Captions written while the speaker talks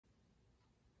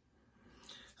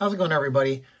How's it going,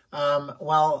 everybody?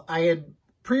 Well, I had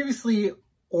previously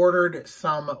ordered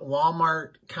some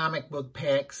Walmart comic book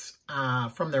packs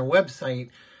from their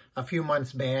website a few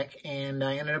months back, and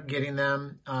I ended up getting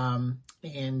them,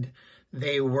 and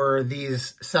they were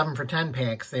these 7 for $10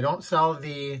 packs. They don't sell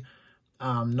the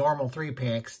normal 3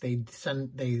 packs. They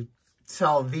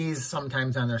sell these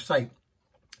sometimes on their site.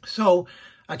 So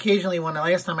occasionally, when the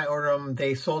last time I ordered them,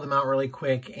 they sold them out really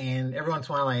quick, and every once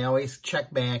in a while I always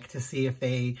check back to see if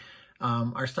they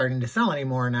are starting to sell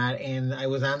anymore or not. And I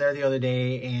was on there the other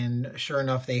day, and sure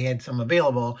enough, they had some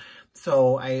available.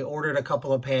 So I ordered a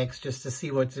couple of packs just to see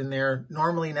what's in there.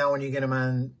 Normally now when you get them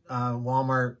on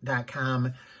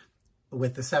Walmart.com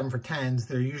with the 7 for $10s,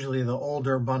 they're usually the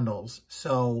older bundles.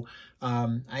 So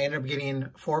I ended up getting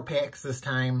 4 packs this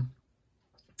time,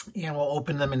 and we'll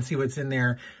open them and see what's in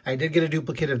there. I did get a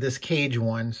duplicate of this Cage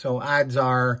one, so odds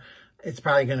are it's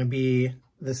probably going to be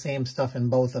the same stuff in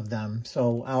both of them.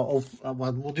 So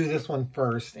we'll do this one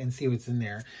first and see what's in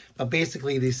there. But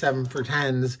basically, these 7 for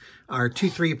 $10s are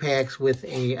 2 3-packs with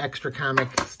a extra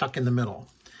comic stuck in the middle.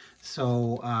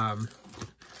 So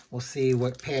we'll see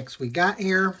what packs we got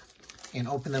here and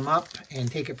open them up and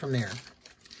take it from there.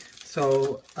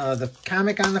 So the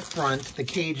comic on the front, the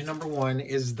Cage #1,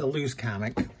 is the loose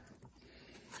comic.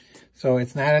 So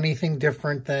it's not anything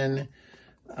different than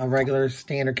a regular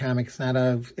standard comic. It's not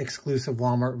a exclusive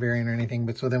Walmart variant or anything.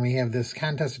 But so then we have this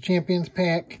Contest of Champions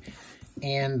pack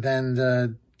and then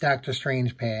the Doctor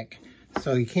Strange pack.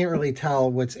 So you can't really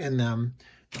tell what's in them,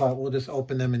 but we'll just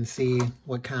open them and see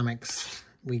what comics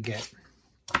we get.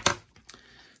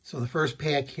 So the first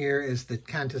pack here is the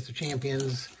Contest of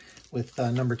Champions with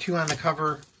 #2 on the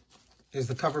cover. Is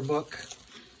the cover book.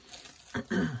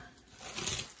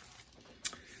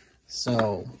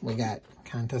 So we got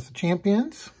Contest of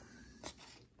Champions,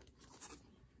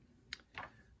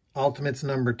 Ultimates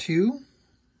 #2,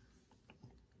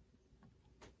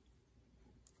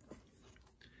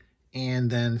 and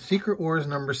then Secret Wars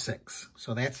 #6.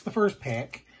 So that's the first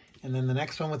pack. And then the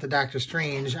next one with the Doctor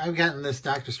Strange. I've gotten this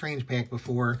Doctor Strange pack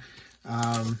before.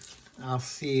 I'll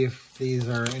see if these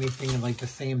are anything like the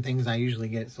same things I usually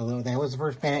get. So that was the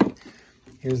first pack.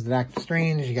 Here's the Doctor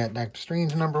Strange. You got Doctor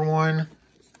Strange #1.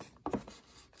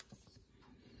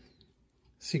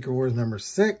 Secret Wars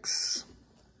 #6.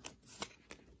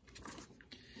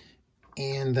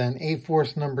 And then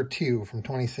A-Force #2 from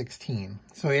 2016.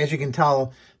 So as you can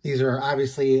tell, these are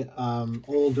obviously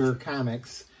older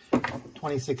comics.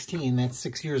 2016, that's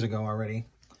 6 years ago already.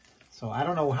 So I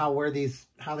don't know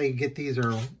how they get these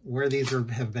or where these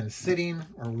have been sitting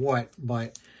or what,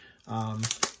 but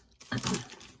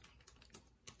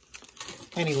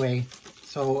anyway,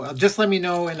 so just let me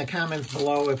know in the comments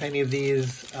below if any of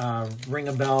these ring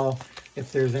a bell,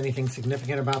 if there's anything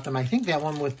significant about them. I think that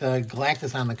one with the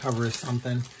Galactus on the cover is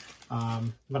something,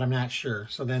 but I'm not sure.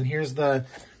 So then here's the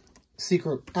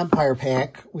Secret Empire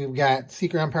pack. We've got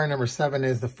Secret Empire #7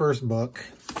 is the first book.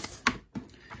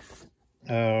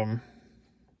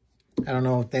 I don't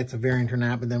know if that's a variant or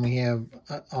not, but then we have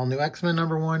All New X-Men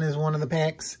 #1 is one of the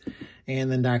packs,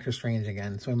 and then Doctor Strange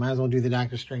again. So we might as well do the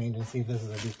Doctor Strange and see if this is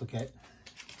a duplicate.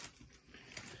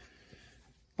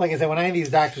 Like I said, when I had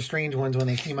these Doctor Strange ones, when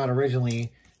they came out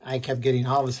originally, I kept getting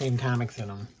all the same comics in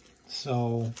them.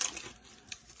 So,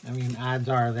 I mean, odds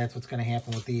are that's what's going to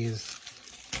happen with these.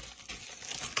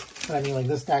 But I mean, like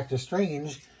this Doctor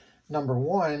Strange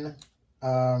 #1,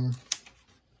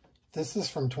 this is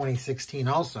from 2016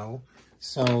 also.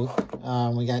 So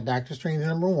we got Doctor Strange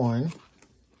 #1.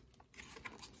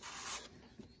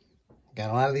 Got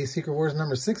a lot of these Secret Wars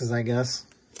 #6s, I guess.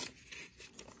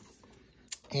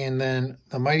 And then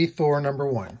the Mighty Thor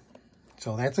 #1.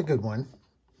 So that's a good one.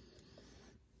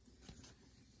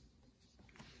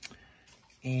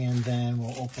 And then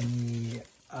we'll open the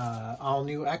All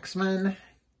New X-Men.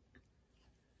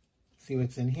 See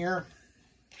what's in here.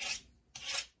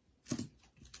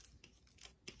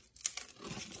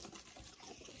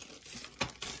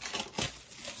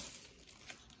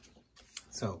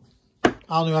 So,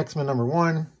 All New X-Men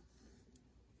 #1.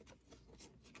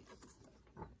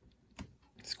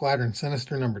 Squadron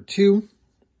Sinister #2.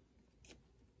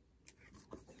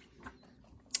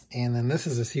 And then this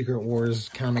is a Secret Wars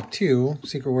comic 2,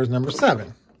 Secret Wars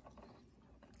 #7.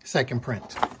 Second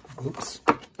print. Oops.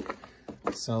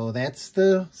 So that's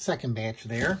the second batch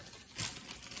there.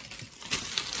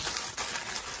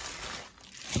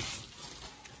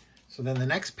 So then the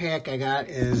next pack I got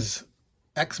is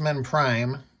X-Men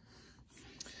Prime.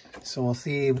 So we'll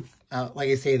see, like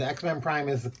I say, the X-Men Prime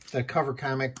is the cover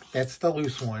comic. That's the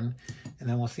loose one. And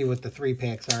then we'll see what the 3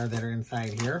 packs are that are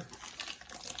inside here.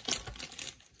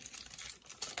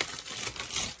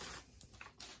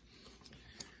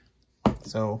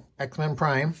 So X-Men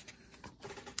Prime.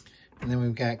 And then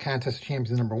we've got Contest of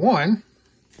Champions #1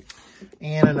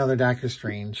 and another Doctor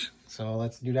Strange. So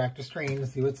let's do Doctor Strange and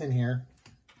see what's in here.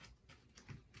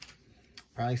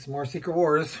 Probably some more Secret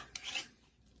Wars.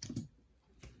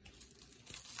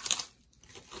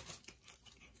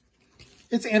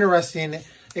 It's an interesting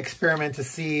experiment to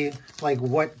see, like,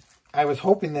 what I was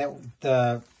hoping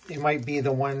that it might be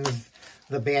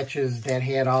the batches that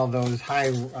had all those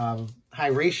high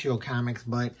ratio comics,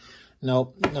 but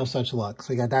nope, no such luck.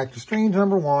 So we got Doctor Strange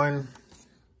 #1,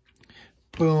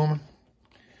 boom,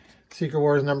 Secret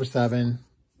Wars #7,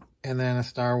 and then a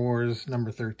Star Wars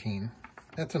 #13.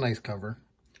 That's a nice cover.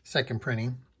 Second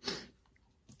printing.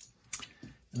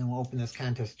 And then we'll open this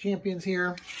Contest of Champions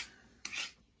here.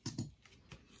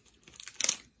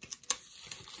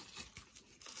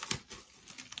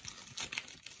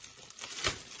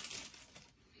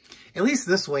 At least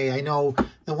this way, I know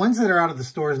the ones that are out of the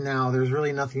stores now, there's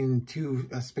really nothing too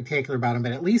spectacular about them,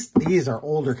 but at least these are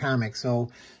older comics, so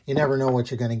you never know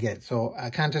what you're going to get. So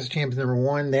Contest of Champions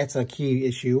 #1, that's a key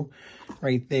issue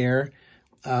right there.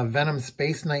 Venom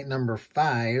Space Knight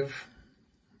 #5,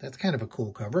 that's kind of a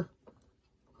cool cover.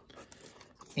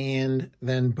 And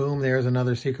then boom, there's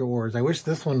another Secret Wars. I wish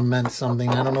this one meant something.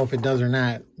 I don't know if it does or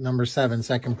not. #7,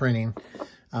 second printing.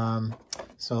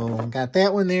 So got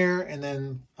that one there, and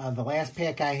then the last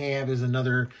pack I have is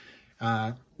another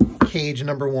Cage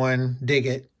 #1, Dig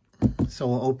It. So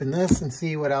we'll open this and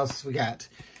see what else we got.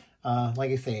 Like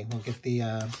I say, we'll get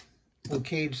the Luke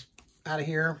Cage out of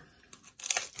here.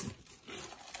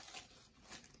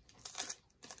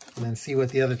 And then see what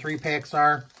the other 3 packs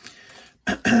are.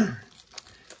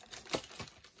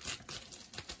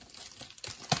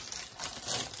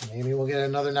 Maybe we'll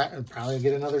get probably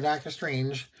get another Doctor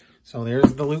Strange. So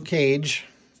there's the Luke Cage.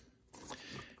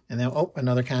 And then, oh,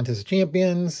 another Contest of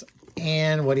Champions.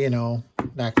 And what do you know?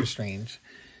 Doctor Strange.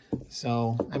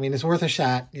 So, I mean, it's worth a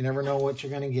shot. You never know what you're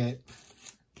going to get.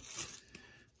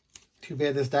 Too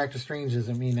bad this Doctor Strange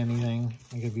doesn't mean anything.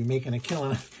 I could be making a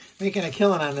killing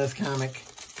on this comic.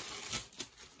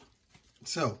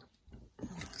 So,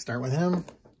 start with him.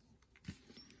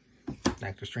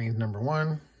 Doctor Strange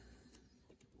 #1.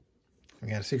 We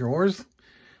got a Secret Wars.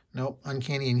 Nope.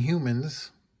 Uncanny Inhumans.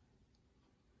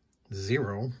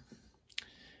 0.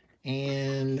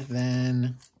 And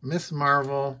then Miss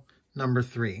Marvel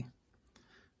 #3.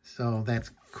 So that's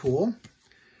cool.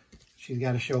 She's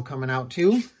got a show coming out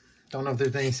too. Don't know if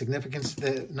there's any significance to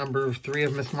the #3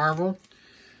 of Miss Marvel.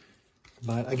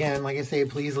 But again, like I say,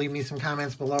 please leave me some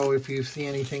comments below if you see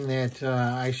anything that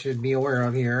I should be aware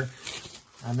of here.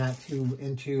 I'm not too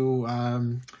into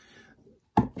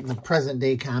the present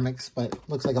day comics, but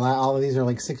looks like all of these are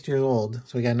like 6 years old.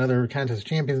 So we got another Contest of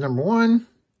Champions #1.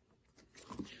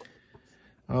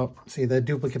 Oh, see the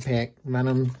duplicate pack,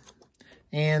 Venom.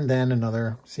 And then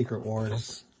another Secret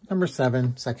Wars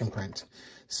 #7, second print.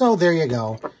 So there you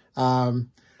go. I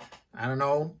don't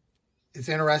know. It's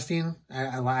interesting.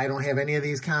 I don't have any of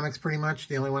these comics pretty much.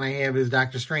 The only one I have is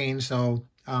Doctor Strange. So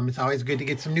it's always good to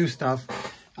get some new stuff.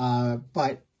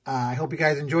 But I hope you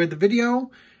guys enjoyed the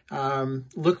video.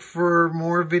 Look for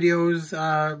more videos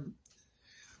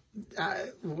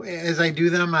as I do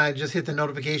them. I just hit the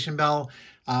notification bell.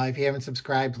 If you haven't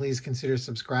subscribed, please consider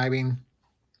subscribing.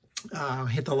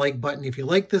 Hit the like button if you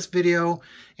like this video.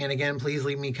 And again, please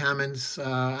leave me comments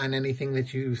on anything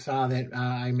that you saw that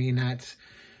I may not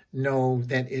know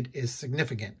that it is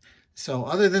significant. So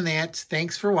other than that,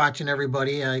 thanks for watching,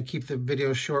 everybody. I keep the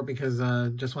videos short because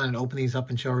just wanted to open these up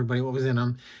and show everybody what was in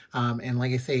them. And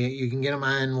like I say, you can get them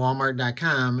on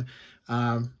Walmart.com.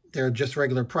 They're just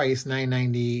regular price,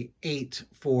 $9.98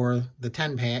 for the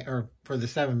 10 pack, or for the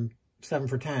 7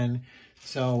 for 10.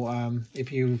 So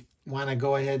if you want to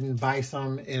go ahead and buy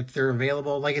some, if they're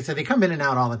available, like I said, they come in and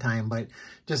out all the time, but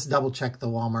just double check the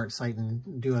Walmart site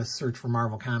and do a search for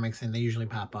Marvel Comics, and they usually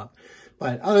pop up.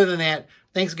 But other than that,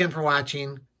 thanks again for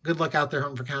watching. Good luck out there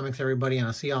hunting for comics, everybody, and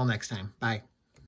I'll see you all next time. Bye.